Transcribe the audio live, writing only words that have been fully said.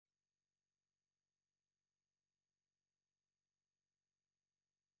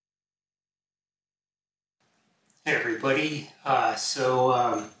Everybody. I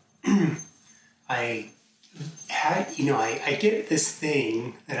had, I get this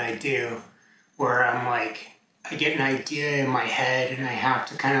thing that I do where I'm like, I get an idea in my head and I have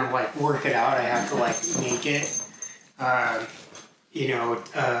to kind of like work it out. I have to like make it,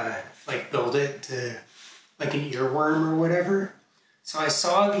 like build it to like an earworm or whatever. So I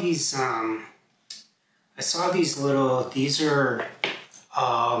saw these these are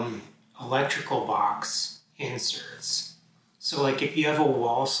electrical box inserts. So like if you have a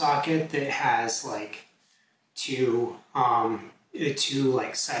wall socket that has like two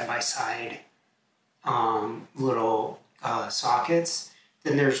like side by side little sockets,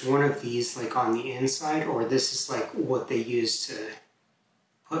 then there's one of these like on the inside, or this is like what they use to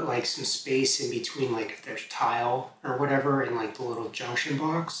put like some space in between, like if there's tile or whatever in like the little junction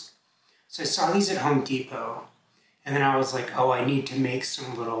box. So I saw these at Home Depot, and then I was like, oh, I need to make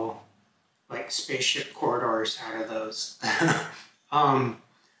some little like spaceship corridors out of those.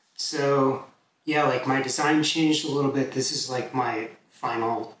 So yeah, like my design changed a little bit. This is like my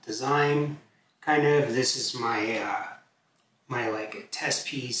final design, kind of. This is my my like test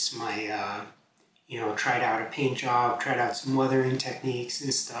piece, my tried out a paint job, tried out some weathering techniques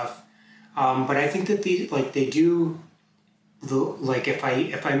and stuff. But I think that these, like, they do, like if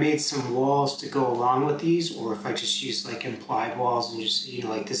I made some walls to go along with these, or if I just use like implied walls and just,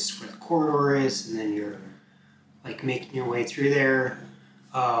 like this is where the corridor is, and then you're like making your way through there.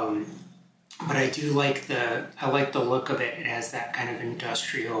 But I do like I like the look of it. It has that kind of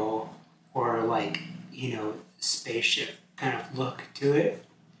industrial or like, spaceship kind of look to it.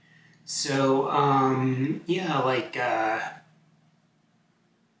 So, yeah, like,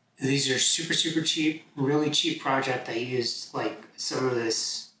 these are super cheap, really cheap project. I used like some of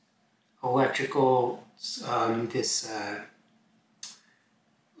this electrical,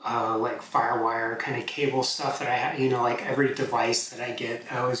 like firewire kind of cable stuff that I have, like every device that I get,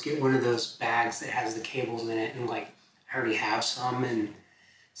 I always get one of those bags that has the cables in it, and like I already have some, and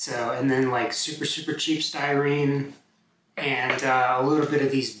so, and then like super cheap styrene, and a little bit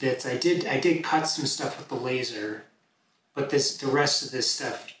of these bits. I did cut some stuff with the laser, but the rest of this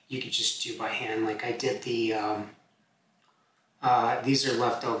stuff you could just do by hand. Like I did the, these are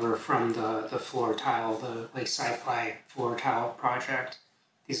left over from the floor tile, the like sci-fi floor tile project.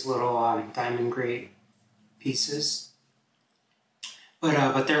 These little diamond grate pieces,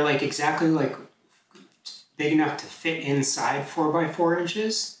 but they're like exactly like big enough to fit inside 4x4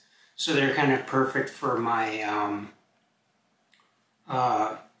 inches, so they're kind of perfect for my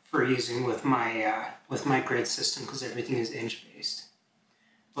for using with my grid system, because everything is inch based.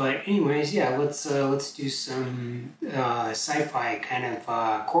 But anyways, yeah, let's do some sci-fi kind of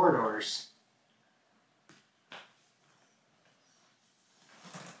corridors.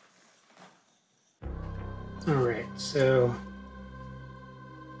 Alright, so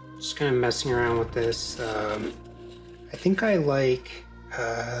just kind of messing around with this. I think I like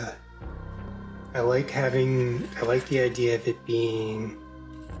the idea of it being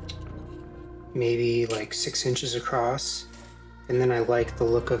maybe like 6 inches across, and then I like the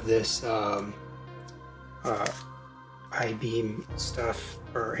look of this I-beam stuff,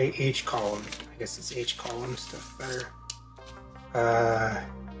 or H-column. I guess it's H-column stuff better.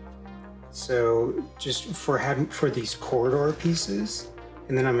 So just for these corridor pieces,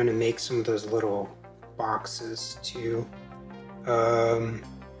 and then I'm going to make some of those little boxes too.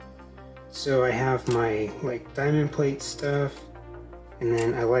 So I have my like diamond plate stuff, and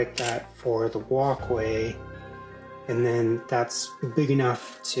then I like that for the walkway, and then that's big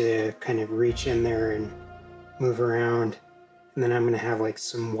enough to kind of reach in there and move around, and then I'm going to have like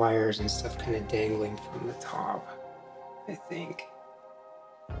some wires and stuff kind of dangling from the top, I think.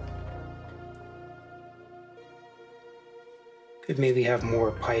 Could maybe have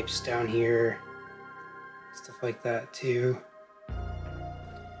more pipes down here, stuff like that too.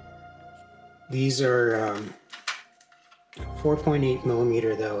 These are 4.8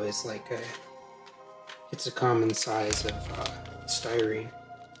 millimeter though, is like it's a common size of styrene.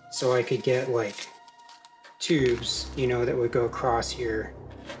 So I could get like tubes, that would go across here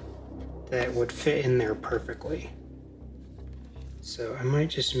that would fit in there perfectly. So I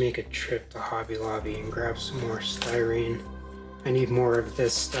might just make a trip to Hobby Lobby and grab some more styrene. I need more of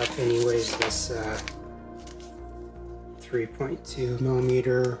this stuff anyways, this 3.2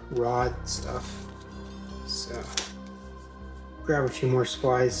 millimeter rod stuff. So grab a few more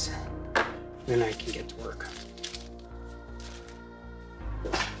supplies, then I can get to work.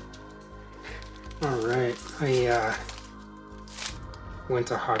 Alright, I went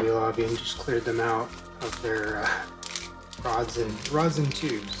to Hobby Lobby and just cleared them out of their rods and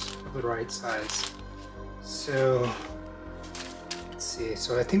tubes of the right size. So let's see.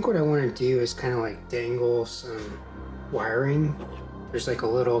 So I think what I want to do is kind of like dangle some wiring. There's like a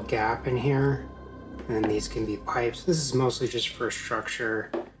little gap in here, and then these can be pipes. This is mostly just for structure.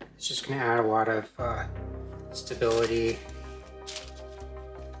 It's just going to add a lot of stability.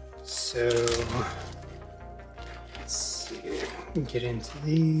 So let's see. Get into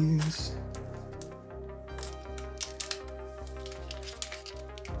these.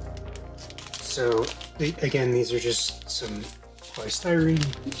 So again, these are just some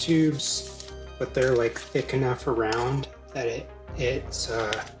polystyrene tubes, but they're like thick enough around that it's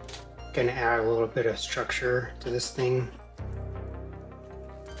gonna add a little bit of structure to this thing.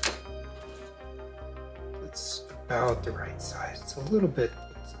 It's about the right size. It's a little bit,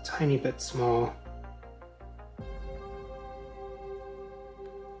 it's a tiny bit small.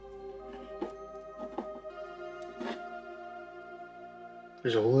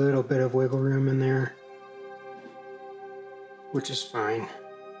 There's a little bit of wiggle room in there, which is fine.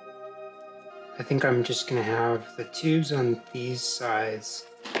 I think I'm just gonna have the tubes on these sides,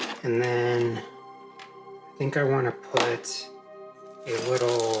 and then I think I want to put a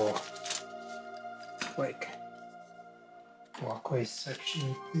little like walkway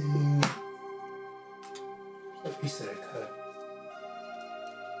section thing. That piece that I cut.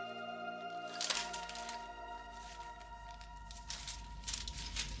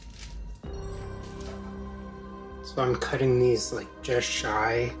 So I'm cutting these like just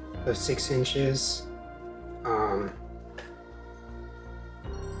shy of 6 inches.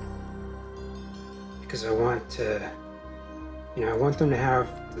 Because I want to, you know, I want them to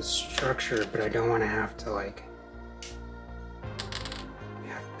have the structure, but I don't want to have to like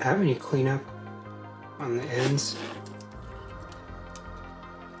have any cleanup on the ends.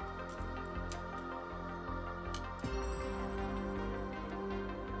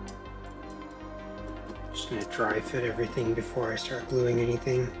 Just gonna dry fit everything before I start gluing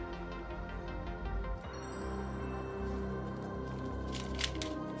anything.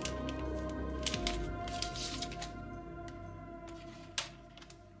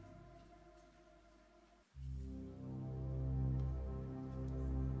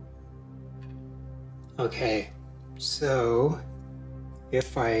 Okay, so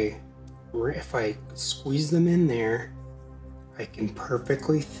if I squeeze them in there, I can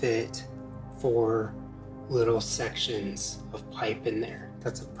perfectly fit 4 little sections of pipe in there.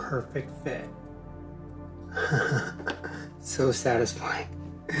 That's a perfect fit. So satisfying.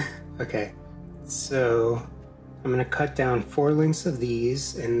 Okay, so I'm gonna cut down 4 lengths of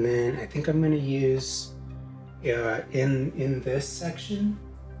these, and then I think I'm gonna use in this section,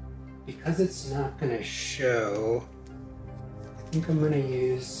 because it's not gonna show, I think I'm gonna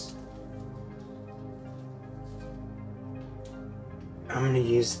use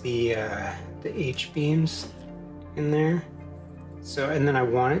the H-beams in there. So, and then I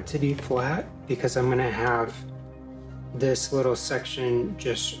want it to be flat because I'm gonna have this little section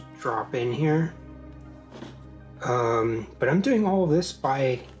just drop in here. But I'm doing all of this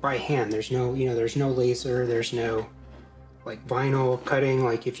by hand. There's no, you know, there's no laser, there's no like vinyl cutting.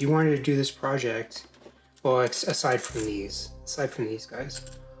 Like if you wanted to do this project, well, aside from these guys,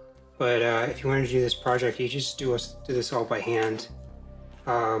 but if you wanted to do this project, you just do this all by hand.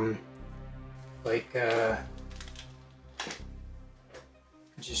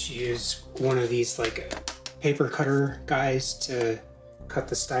 Just use one of these like paper cutter guys to cut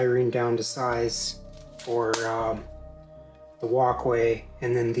the styrene down to size for the walkway,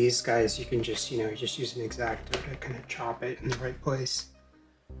 and then these guys you can just, you know, just use an X-Acto to kind of chop it in the right place.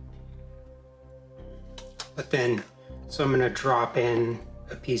 But then, so I'm gonna drop in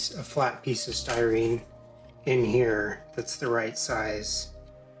a flat piece of styrene in here that's the right size,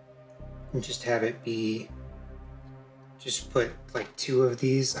 and just have it be, just put like 2 of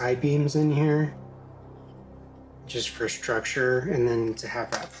these I-beams in here just for structure, and then to have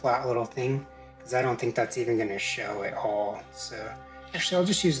that flat little thing, because I don't think that's even going to show at all. So actually I'll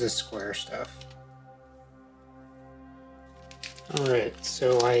just use the square stuff. Alright,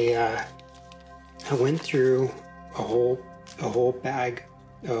 so I went through a whole bag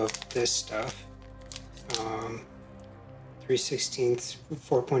of this stuff. 3/16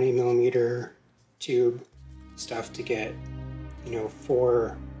 4.8 millimeter tube stuff to get, you know,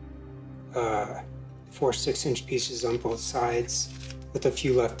 4 6-inch pieces on both sides, with a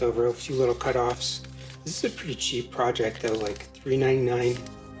few left over, a few little cutoffs. This is a pretty cheap project though, like $3.99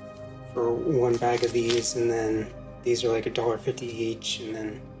 for 1 bag of these, and then these are like $1.50 each, and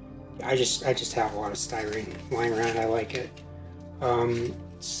then I just have a lot of styrene lying around. I like it.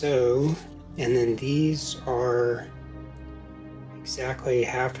 So, and then these are exactly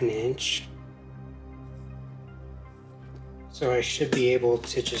 1/2 inch. So I should be able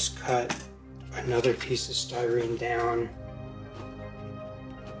to just cut another piece of styrene down,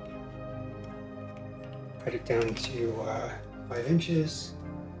 cut it down to 5 inches,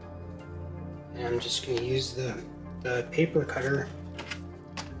 and I'm just going to use the paper cutter.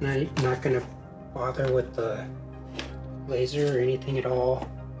 I'm not going to bother with the laser or anything at all.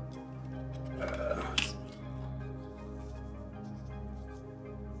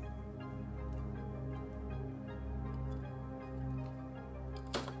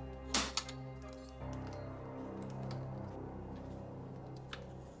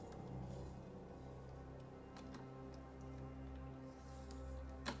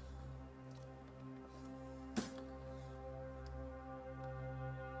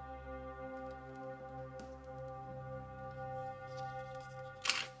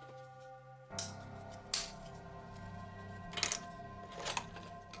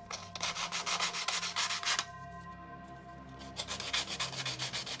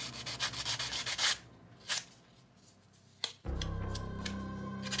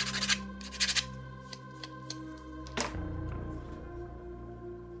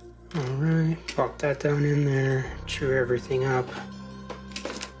 Alright, pop that down in there, chew everything up.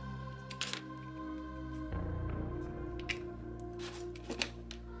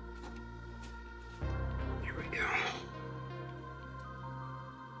 Here we go.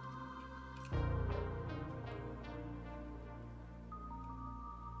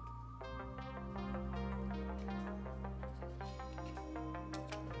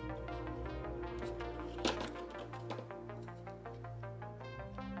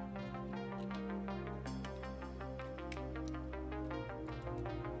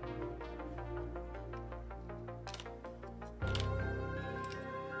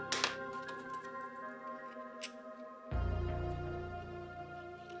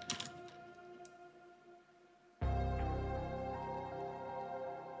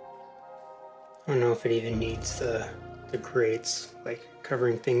 I don't know if it even needs the grates, like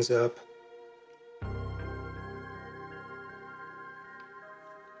covering things up. I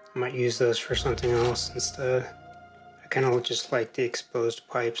might use those for something else instead. I kind of just like the exposed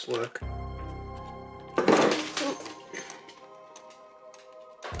pipes look.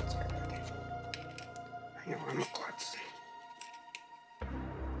 Hang on, my quads.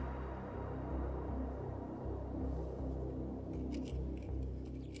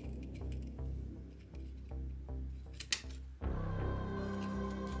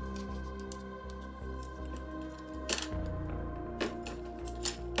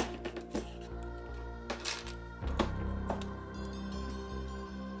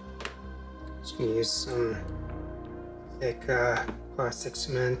 Just gonna use some thick plastic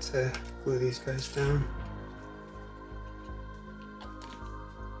cement to glue these guys down.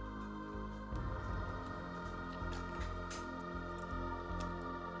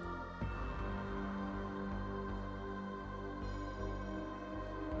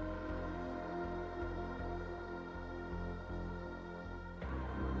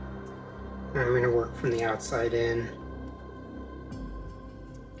 I'm going to work from the outside in.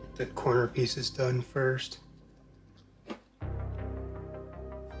 Get the corner pieces done first.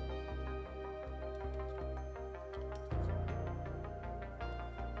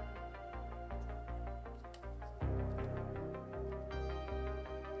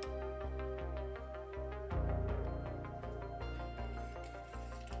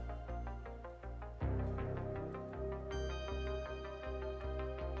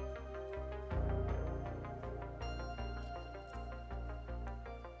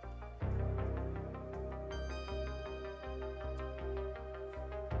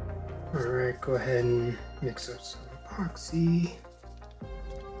 Alright, go ahead and mix up some epoxy.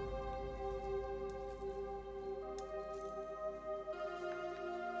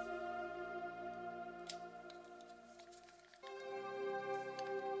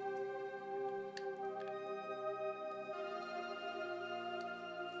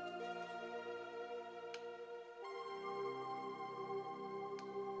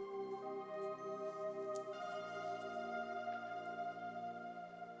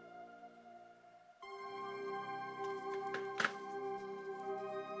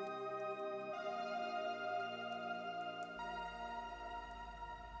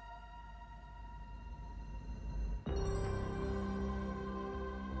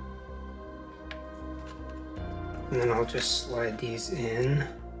 And then I'll just slide these in.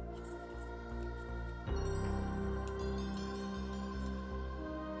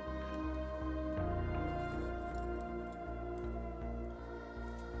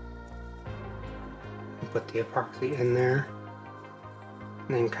 Put the epoxy in there,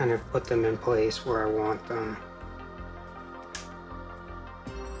 and then kind of put them in place where I want them.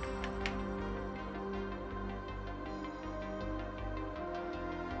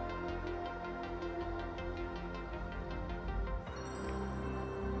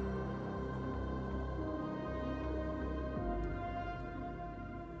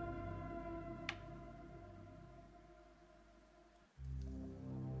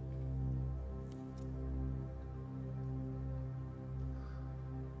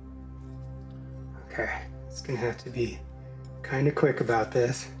 Okay, it's gonna have to be kind of quick about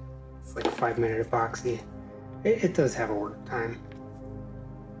this. It's like 5-minute epoxy. It does have a work time.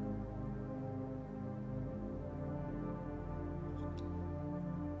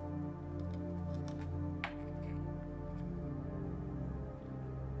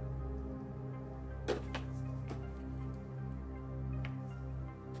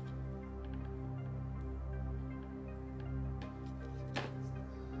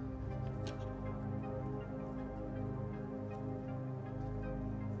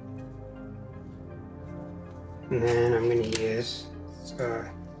 And then I'm going to use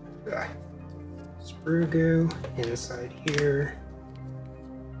sprue goo inside here.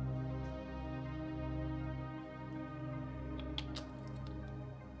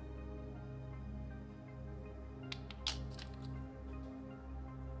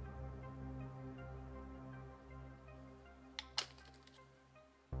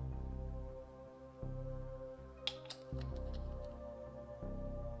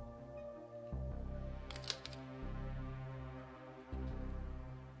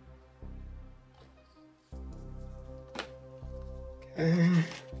 Okay.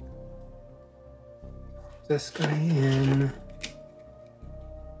 This guy in to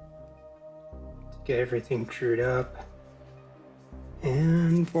get everything trued up,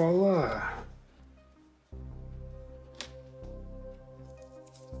 and voila.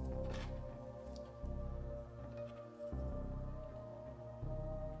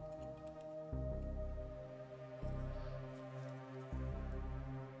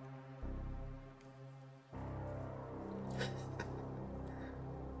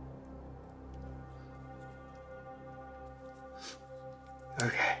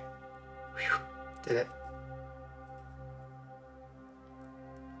 Okay, whew, did it.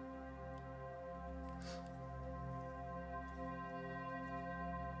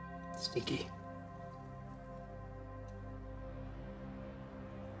 Sticky.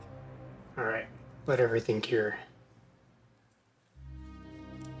 All right, let everything cure.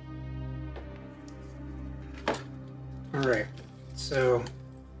 All right, so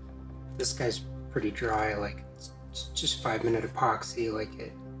this guy's pretty dry, like it's just 5-minute epoxy, like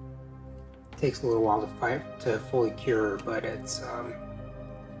it takes a little while to fully cure, but it's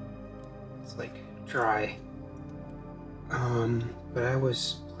like dry. But I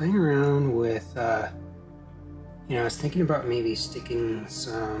was playing around with, you know, I was thinking about maybe sticking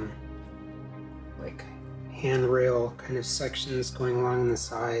some like handrail kind of sections going along the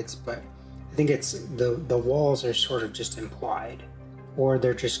sides, but I think it's the walls are sort of just implied, or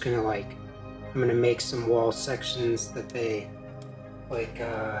they're just gonna like, I'm gonna make some wall sections that they like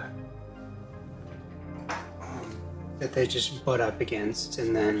that they just butt up against,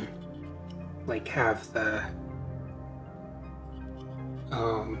 and then like have the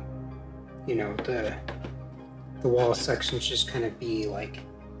you know, the wall sections just kind of be like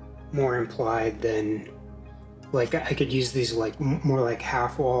more implied than, like I could use these like more like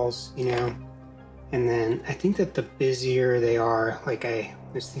half walls, you know. And then I think that the busier they are, like I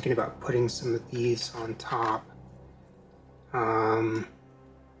was thinking about putting some of these on top. I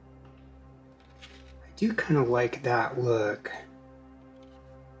do kind of like that look.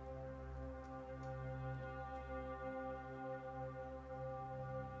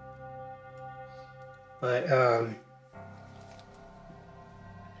 But I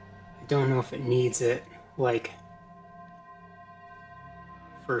don't know if it needs it, like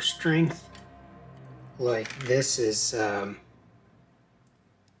for strength. Like this is I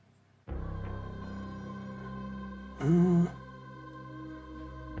don't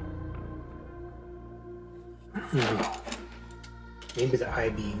know, maybe the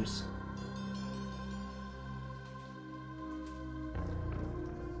I-beams.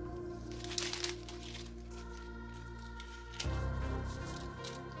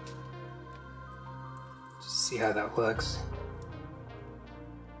 Just see how that looks.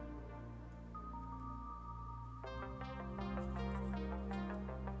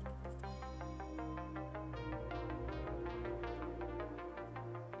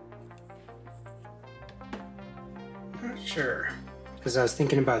 Not sure, because I was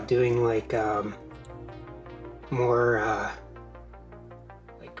thinking about doing like more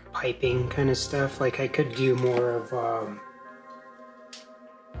like piping kind of stuff. Like I could do more of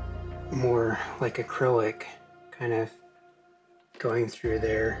more like acrylic kind of going through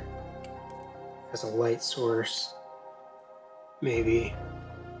there as a light source, maybe.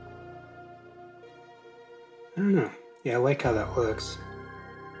 I don't know. Yeah, I like how that looks.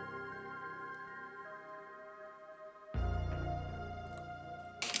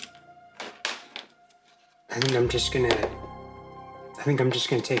 I think I'm just gonna I think I'm just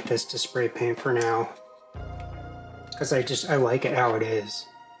gonna take this to spray paint for now, because I like it how it is.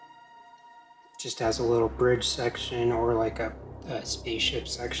 Just has a little bridge section or like a spaceship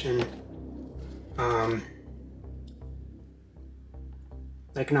section. I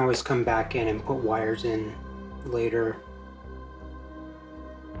can always come back in and put wires in later.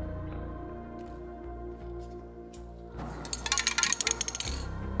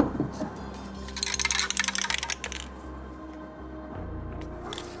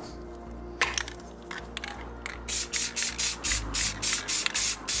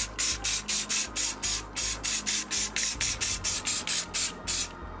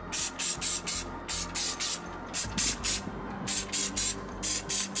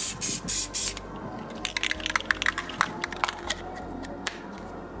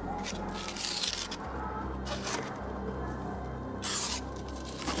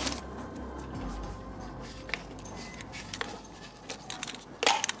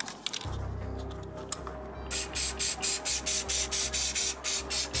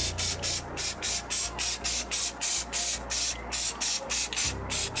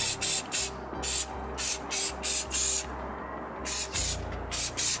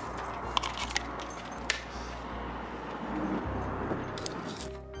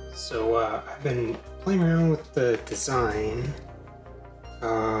 So I've been playing around with the design,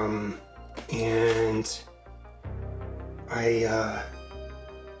 and I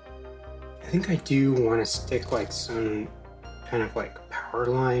think I do want to stick like some kind of like power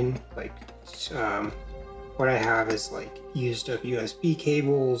line. Like what I have is like used up USB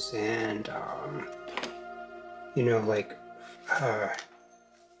cables and you know, like I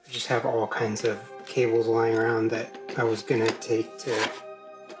just have all kinds of cables lying around that I was gonna take to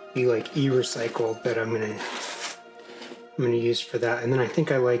be like e-recycled, that I'm gonna use for that. And then I think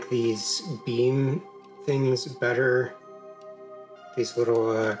I like these beam things better, these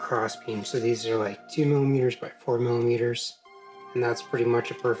little cross beams. So these are like 2mm by 4mm, and that's pretty much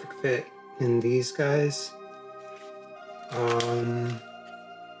a perfect fit in these guys. And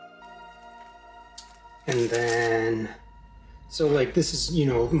then so like this is, you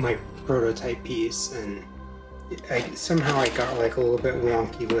know, my prototype piece, and somehow I got like a little bit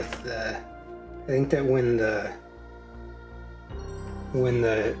wonky with the, I think that when the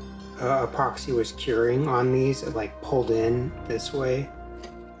epoxy was curing on these, it like pulled in this way.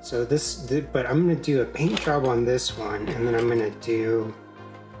 So but I'm gonna do a paint job on this one, and then I'm gonna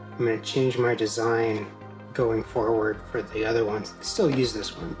change my design going forward for the other ones. Still use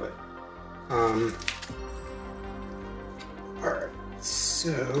this one, but alright,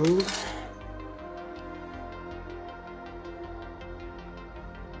 so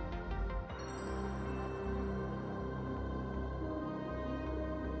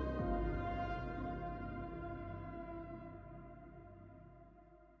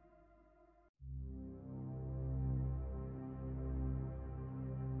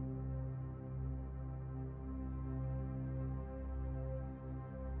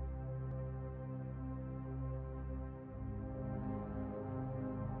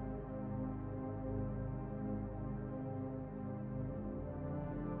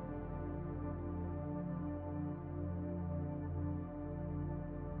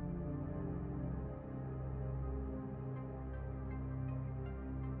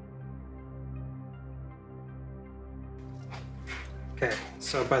okay,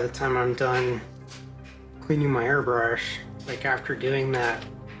 so by the time I'm done cleaning my airbrush, like after doing that,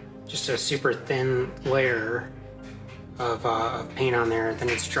 just a super thin layer of paint on there, then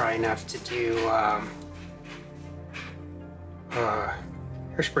it's dry enough to do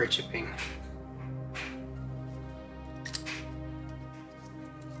hairspray chipping.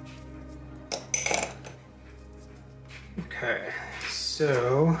 Okay,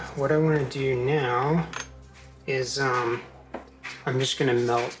 so what I want to do now is I'm just gonna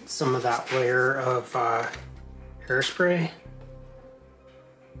melt some of that layer of hairspray.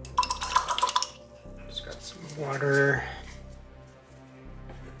 Just got some water.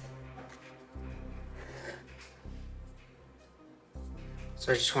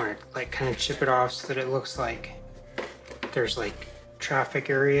 So I just want to like kind of chip it off so that it looks like there's like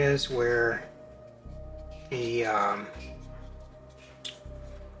traffic areas where the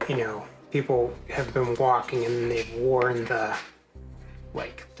you know, people have been walking and they've worn the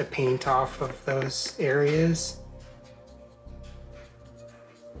paint off of those areas.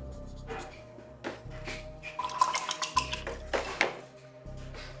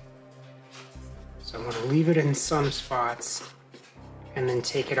 So I'm going to leave it in some spots and then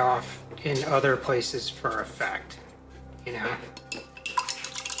take it off in other places for effect, you know.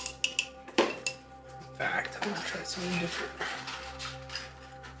 In fact, I'm going to try something different.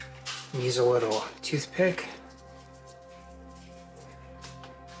 Use a little toothpick.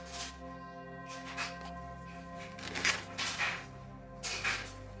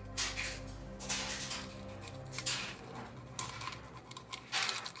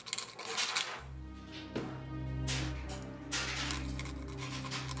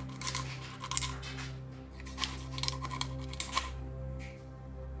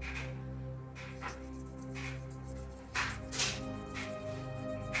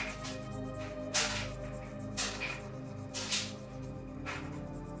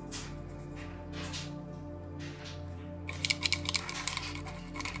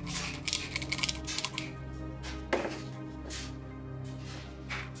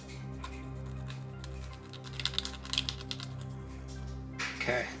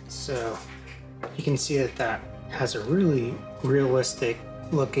 Okay, so you can see that that has a really realistic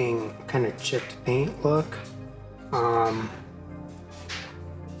looking kind of chipped paint look. And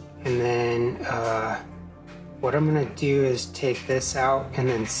then what I'm gonna do is take this out and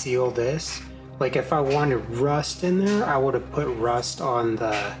then seal this. Like if I wanted rust in there, I would have put rust on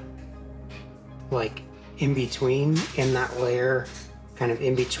the, like in between, in that layer, kind of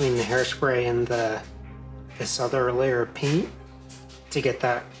in between the hairspray and this other layer of paint to get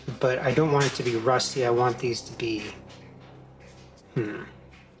that, but I don't want it to be rusty. I want these to be,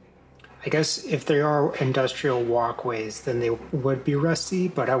 I guess if they are industrial walkways, then they would be rusty,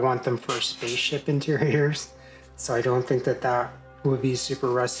 but I want them for spaceship interiors. So I don't think that that would be super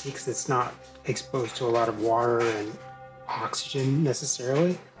rusty because it's not exposed to a lot of water and oxygen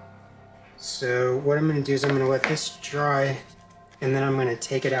necessarily. So what I'm gonna do is I'm gonna let this dry and then I'm gonna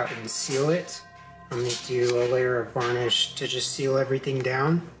take it out and seal it. I'm going to do a layer of varnish to just seal everything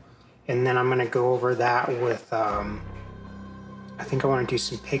down, and then I'm going to go over that with, I think I want to do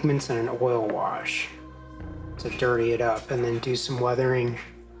some pigments and an oil wash to dirty it up, and then do some weathering.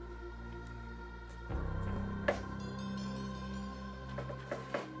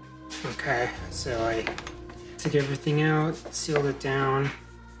 Okay, so I took everything out, sealed it down.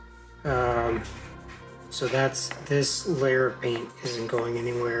 So this layer of paint isn't going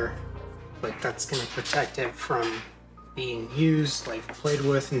anywhere. Like that's gonna protect it from being used, like played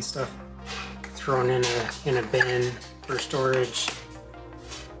with and stuff, thrown in a bin for storage.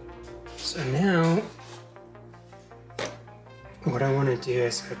 So now, what I want to do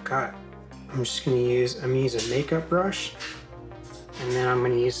is I'm gonna use a makeup brush, and then I'm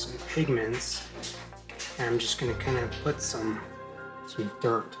gonna use some pigments, and I'm just gonna kind of put some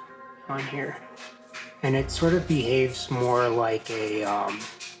dirt on here, and it sort of behaves more like a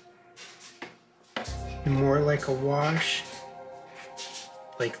wash,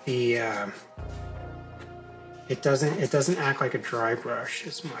 like the it doesn't act like a dry brush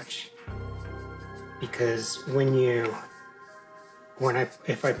as much, because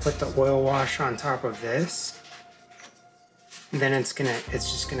if I put the oil wash on top of this, then it's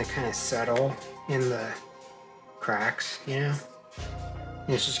just gonna kind of settle in the cracks, you know, and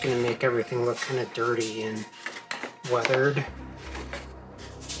it's just gonna make everything look kind of dirty and weathered.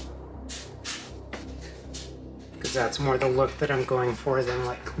 That's more the look that I'm going for than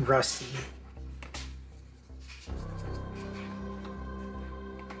like rusty.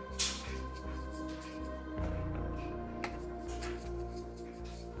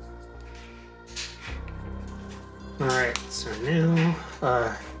 Alright, so now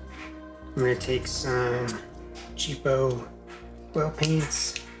I'm going to take some cheapo oil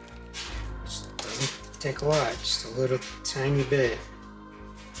paints. Just doesn't take a lot, just a little tiny bit.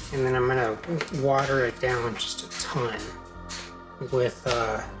 And then I'm gonna water it down just a ton with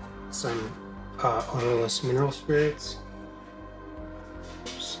some odorless mineral spirits.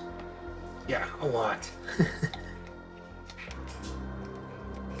 Oops. Yeah, a lot.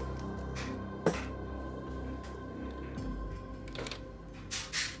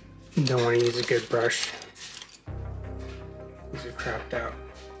 Don't want to use a good brush. Use a crapped out,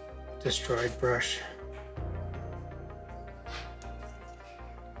 destroyed brush.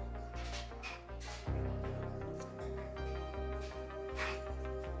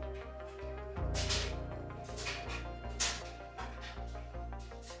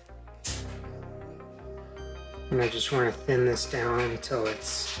 And I just want to thin this down until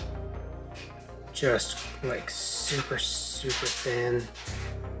it's just like super, super thin.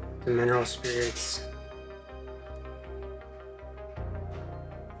 The mineral spirits.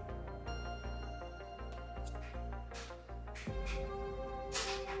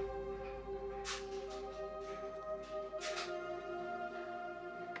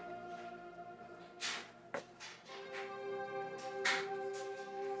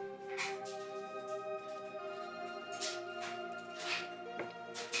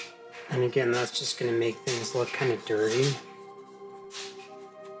 And again, that's just going to make things look kind of dirty.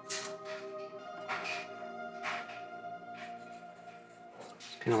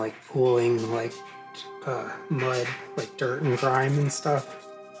 Kind of like pooling like mud, like dirt and grime and stuff.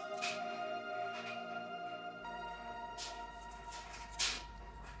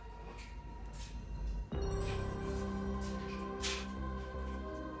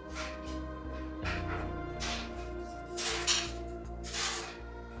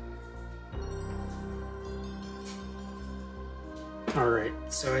 Alright,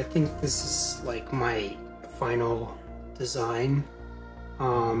 so I think this is like my final design.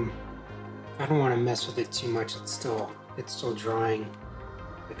 I don't want to mess with it too much, it's still drying.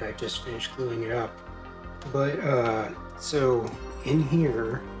 Like I just finished gluing it up. But so in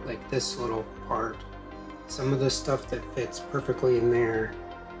here, like this little part, some of the stuff that fits perfectly in there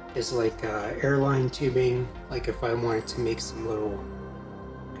is like airline tubing. Like if I wanted to make some little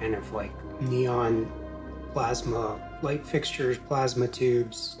kind of like neon plasma light fixtures, plasma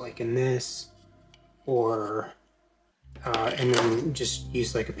tubes, like in this, or and then just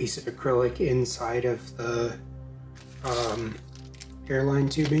use like a piece of acrylic inside of the airline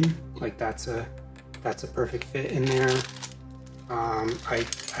tubing. Like that's a perfect fit in there. I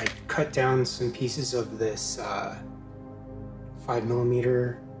cut down some pieces of this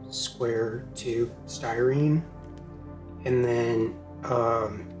 5mm square tube styrene, and then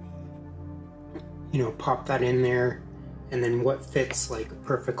you know, pop that in there. And then what fits like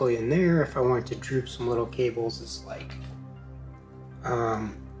perfectly in there, if I want to droop some little cables, is like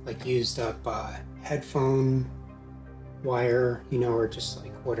used up headphone wire, you know, or just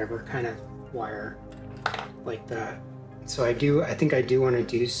like whatever kind of wire like that. So I think I do want to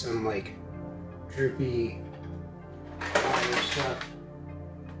do some like droopy wire stuff.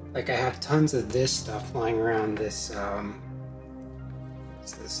 Like I have tons of this stuff lying around, this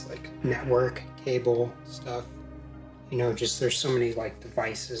this like network cable stuff. You know, just there's so many like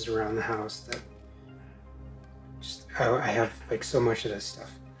devices around the house that just I have like so much of this stuff.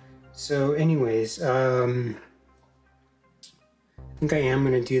 So anyways, I think I am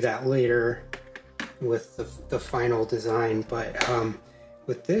going to do that later with the final design, but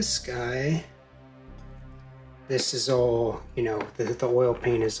with this guy, this is all, you know, the oil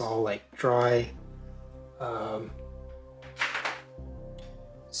paint is all like dry.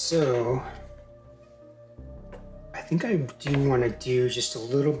 So I think I do want to do just a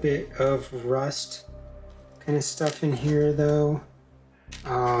little bit of rust kind of stuff in here though.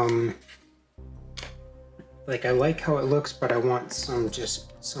 Like I like how it looks, but I want some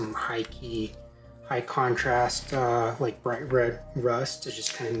high contrast like bright red rust to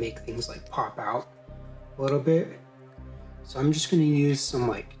just kind of make things like pop out a little bit. So I'm just going to use some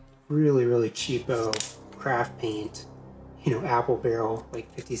like really cheapo craft paint, you know, apple barrel,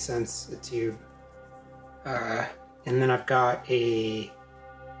 like 50 cents a tube. And then I've got a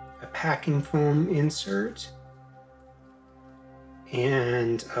packing foam insert,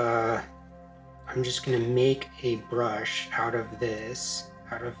 and I'm just gonna make a brush out of this,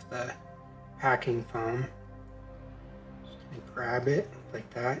 out of the packing foam. Just gonna grab it like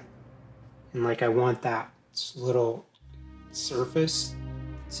that, and like I want that little surface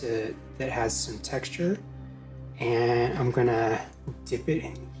that has some texture, and I'm gonna dip it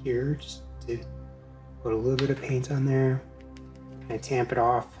in here just to put a little bit of paint on there, kind of tamp it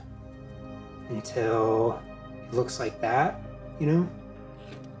off until it looks like that, you know,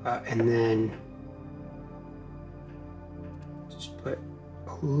 and then just put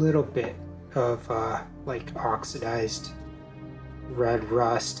a little bit of like oxidized red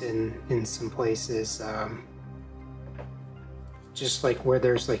rust in some places, just like where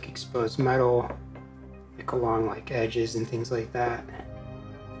there's like exposed metal, like along like edges and things like that.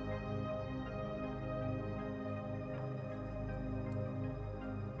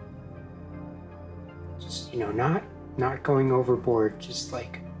 You know, not going overboard, just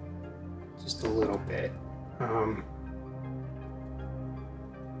a little bit,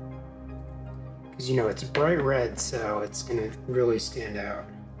 because you know it's bright red, so it's gonna really stand out.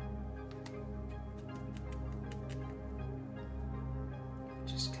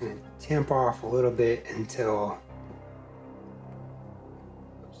 Just kind of tamp off a little bit until